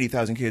 or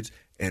 80,000 kids,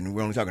 and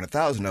we're only talking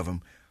 1,000 of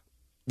them,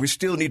 we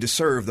still need to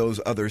serve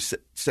those other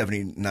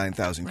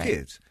 79,000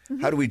 kids.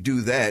 Mm-hmm. How do we do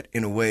that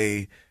in a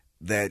way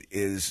that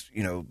is,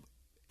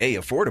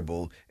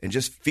 affordable and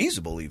just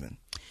feasible even?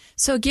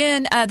 So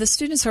again, the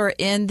students who are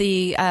in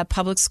the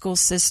public school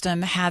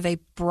system have a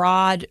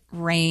broad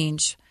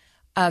range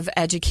of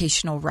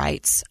educational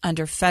rights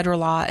under federal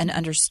law and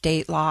under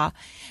state law.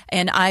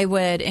 And I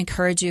would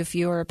encourage you, if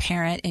you are a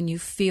parent and you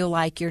feel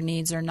like your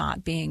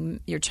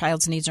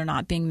child's needs are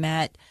not being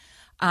met,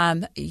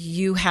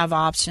 you have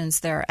options.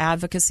 There are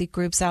advocacy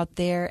groups out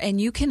there, and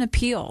you can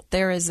appeal.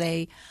 There is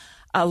a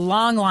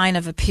long line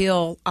of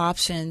appeal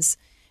options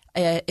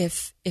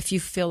if you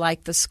feel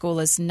like the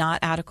school is not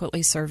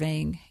adequately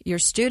serving your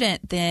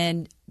student.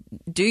 Then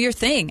do your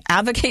thing.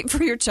 Advocate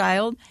for your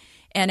child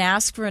and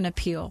ask for an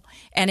appeal.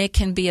 And it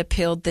can be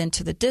appealed then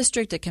to the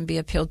district. It can be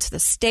appealed to the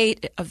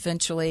state,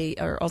 eventually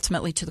or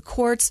ultimately to the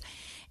courts.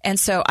 And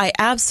so I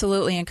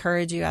absolutely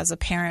encourage you as a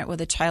parent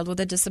with a child with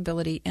a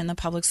disability in the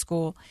public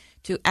school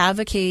to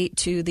advocate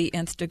to the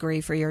nth degree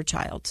for your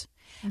child.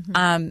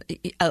 Mm-hmm.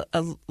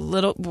 A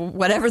little,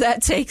 whatever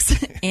that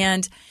takes.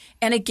 And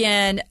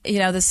again,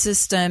 the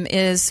system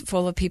is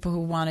full of people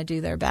who want to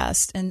do their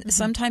best. And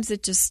sometimes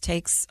it just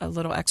takes a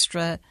little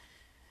extra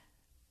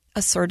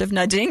assertive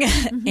nudging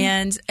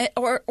and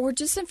or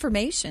just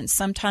information.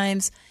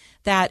 Sometimes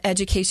that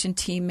education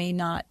team may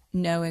not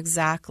know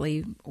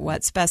exactly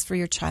what's best for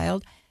your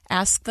child.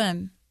 Ask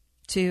them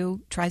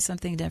to try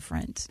something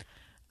different.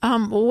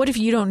 Well, what if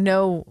you don't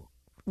know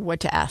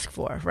what to ask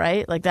for,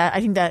 right? Like that.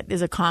 I think that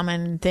is a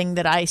common thing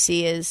that I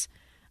see is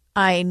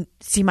I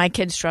see my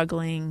kids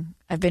struggling.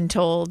 I've been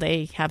told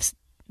they have,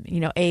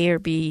 A or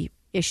B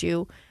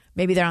issue.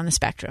 Maybe they're on the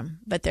spectrum,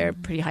 but they're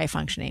pretty high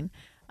functioning.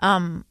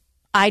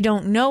 I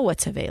don't know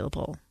what's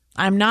available.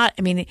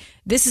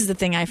 This is the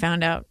thing I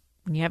found out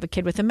when you have a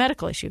kid with a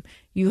medical issue.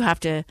 You have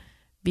to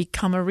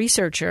become a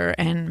researcher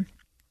and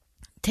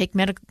take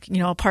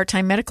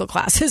part-time medical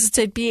classes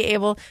to be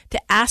able to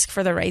ask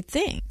for the right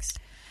things.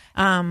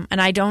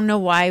 And I don't know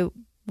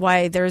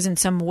why there isn't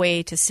some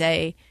way to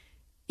say,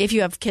 if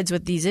you have kids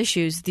with these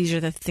issues, these are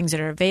the things that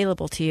are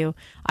available to you.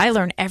 I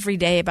learn every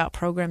day about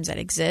programs that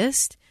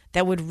exist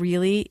that would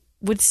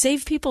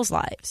save people's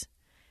lives.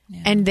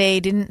 Yeah. And they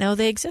didn't know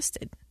they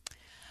existed.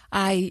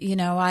 I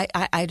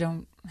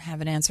don't have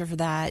an answer for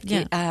that.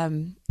 Yeah.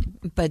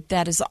 But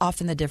that is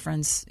often the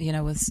difference,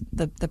 with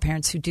the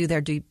parents who do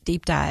their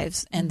deep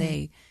dives and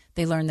they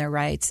learn their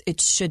rights. It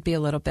should be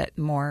a little bit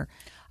more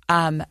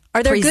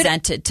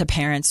presented to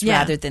parents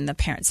rather than the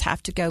parents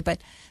have to go.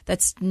 But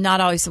that's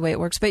not always the way it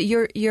works. But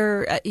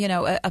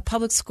a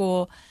public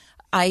school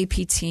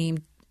IEP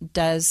team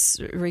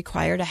does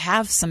require to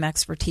have some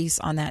expertise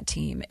on that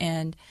team.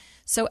 And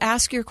so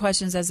ask your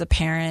questions as a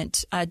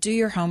parent, do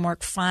your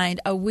homework,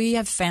 we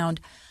have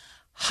found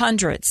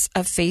hundreds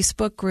of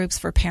Facebook groups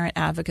for parent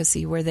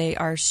advocacy where they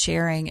are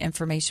sharing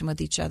information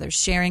with each other,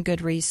 sharing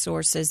good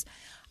resources,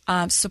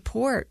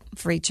 support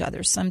for each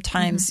other.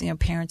 Sometimes,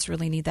 parents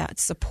really need that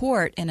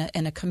support in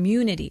a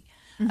community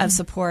of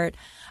support.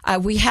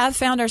 We have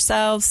found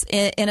ourselves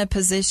in a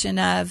position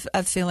of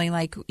feeling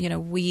like,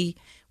 we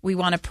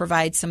want to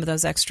provide some of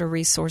those extra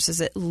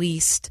resources, at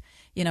least,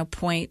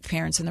 point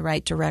parents in the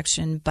right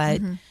direction.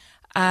 But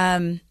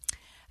are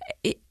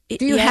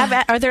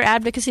there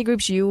advocacy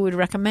groups you would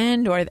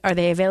recommend, or are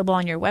they available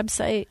on your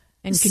website?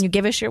 And can you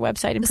give us your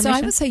website information? So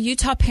I would say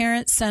Utah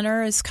Parent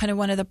Center is kind of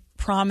one of the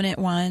prominent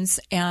ones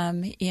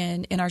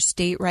in our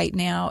state right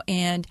now.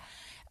 And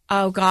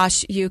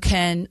you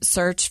can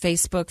search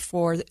Facebook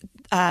for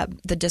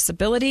the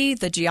disability,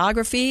 the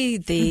geography,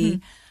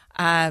 the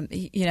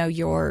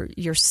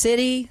your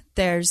city.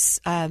 There's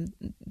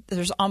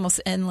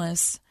almost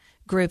endless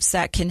groups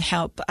that can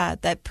help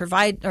that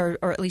provide or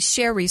at least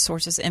share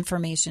resources,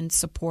 information,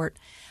 support,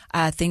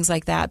 things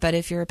like that. But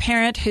if you're a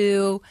parent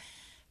who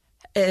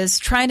is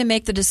trying to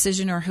make the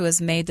decision or who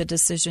has made the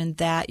decision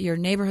that your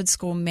neighborhood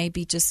school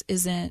maybe just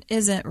isn't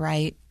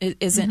right, it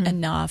isn't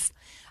enough,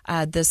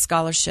 this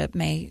scholarship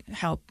may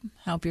help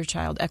your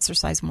child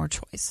exercise more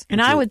choice.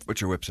 And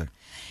what's your website?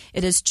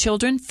 It is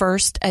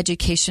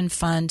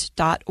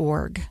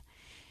childrenfirsteducationfund.org.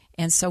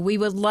 And so we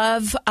would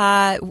love,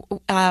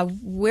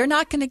 we're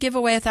not going to give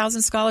away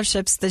 1,000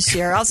 scholarships this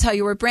year. I'll tell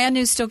you, we're brand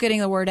new, still getting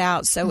the word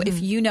out. So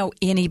if you know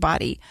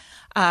anybody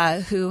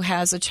who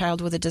has a child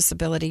with a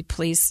disability,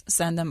 please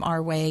send them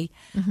our way.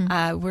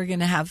 We're going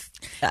to have...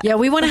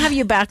 we want to have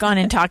you back on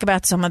and talk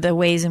about some of the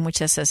ways in which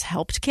this has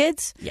helped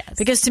kids. Yes.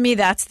 Because to me,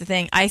 that's the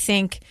thing. I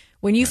think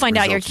when you find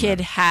out your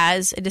kid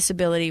has a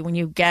disability, when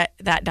you get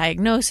that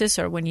diagnosis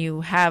or when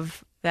you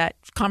have that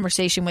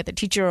conversation with a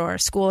teacher or a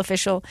school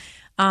official,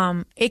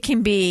 it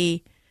can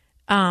be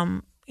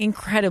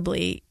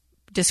incredibly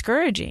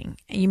discouraging.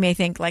 You may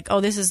think like,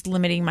 oh, this is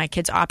limiting my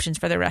kids' options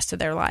for the rest of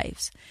their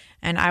lives.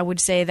 And I would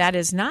say that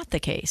is not the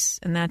case.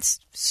 And that's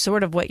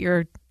sort of what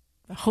you're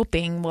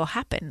hoping will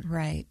happen.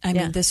 Right. I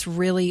mean, this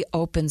really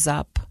opens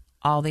up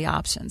all the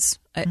options,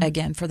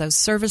 again, for those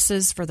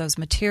services, for those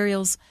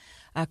materials,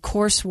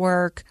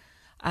 coursework,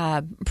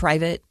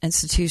 private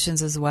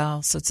institutions as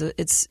well. So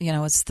it's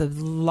the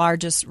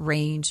largest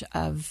range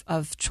of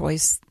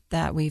choice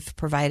that we've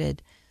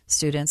provided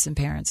students and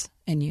parents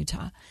in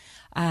Utah.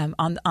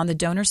 On the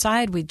donor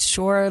side, we'd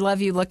sure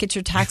love you. Look at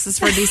your taxes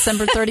for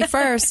December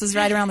 31st is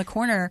right around the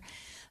corner.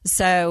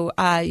 So,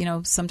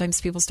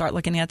 sometimes people start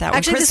looking at that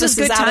Actually, when Christmas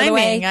this is good out timing. of the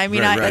way. I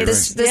mean,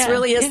 this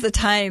really is the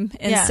time.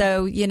 And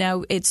so,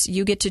 it's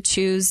you get to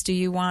choose. Do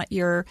you want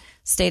your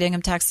state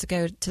income tax to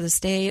go to the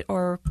state,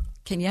 or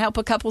can you help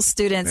a couple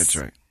students? That's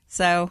right.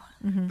 So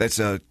that's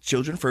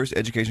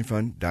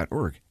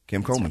childrenfirsteducationfund.org.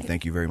 Kim Coleman,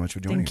 thank you very much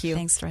for joining us. Thank you.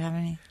 Thanks for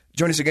having me.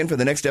 Join us again for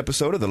the next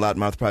episode of the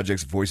Loudmouth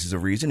Project's Voices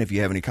of Reason. If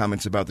you have any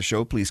comments about the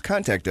show, please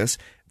contact us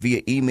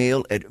via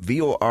email at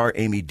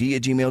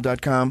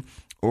voramyd@gmail.com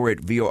or at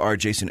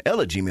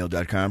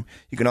vorjasonl@gmail.com.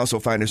 You can also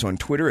find us on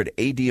Twitter at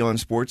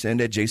ADOnSports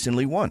and at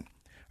JasonLee1.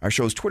 Our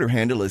show's Twitter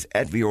handle is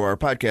at VOR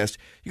Podcast.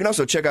 You can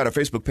also check out our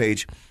Facebook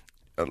page.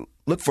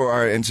 Look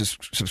for and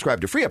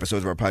subscribe to free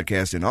episodes of our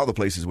podcast in all the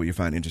places where you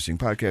find interesting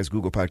podcasts,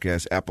 Google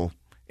Podcasts, Apple,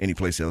 any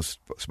place else,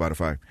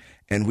 Spotify.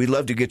 And we'd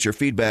love to get your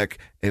feedback.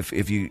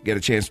 If you get a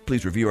chance,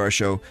 please review our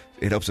show.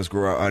 It helps us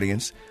grow our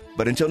audience.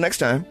 But until next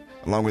time,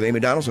 along with Amy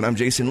Donaldson, I'm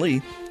Jason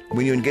Lee.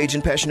 When you engage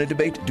in passionate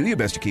debate, do your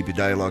best to keep your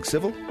dialogue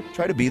civil.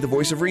 Try to be the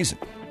voice of reason.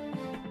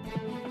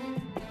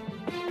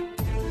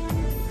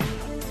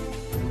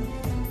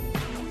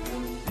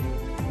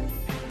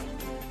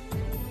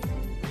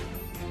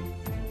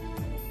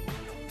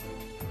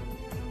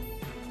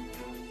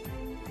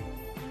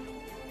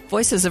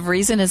 Voices of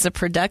Reason is a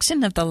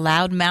production of the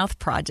Loudmouth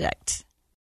Project.